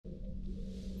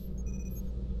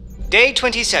Day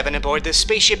 27 aboard the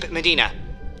spaceship Medina.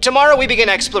 Tomorrow we begin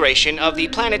exploration of the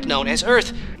planet known as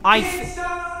Earth.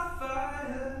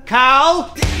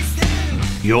 Cal?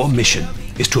 Your mission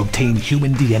is to obtain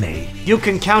human DNA. You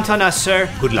can count on us, sir.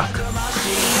 Good luck.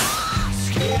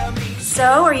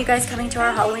 So, are you guys coming to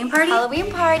our Halloween party?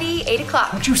 Halloween party, 8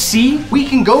 o'clock. Don't you see? We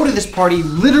can go to this party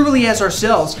literally as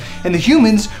ourselves, and the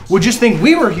humans would just think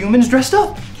we were humans dressed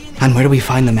up. And where do we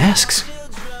find the masks?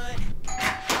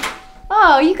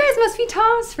 Oh, you guys must be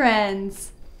Tom's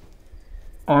friends.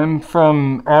 I'm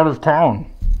from out of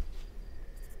town.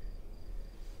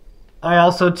 I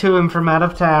also, too, am from out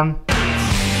of town.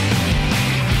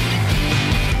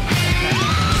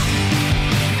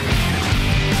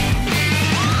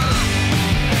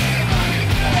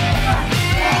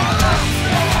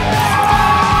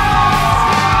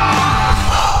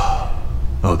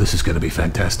 Oh, this is gonna be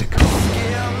fantastic.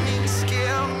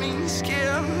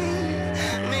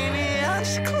 Maybe I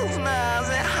should close my eyes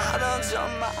and hide under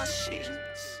my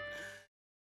sheets.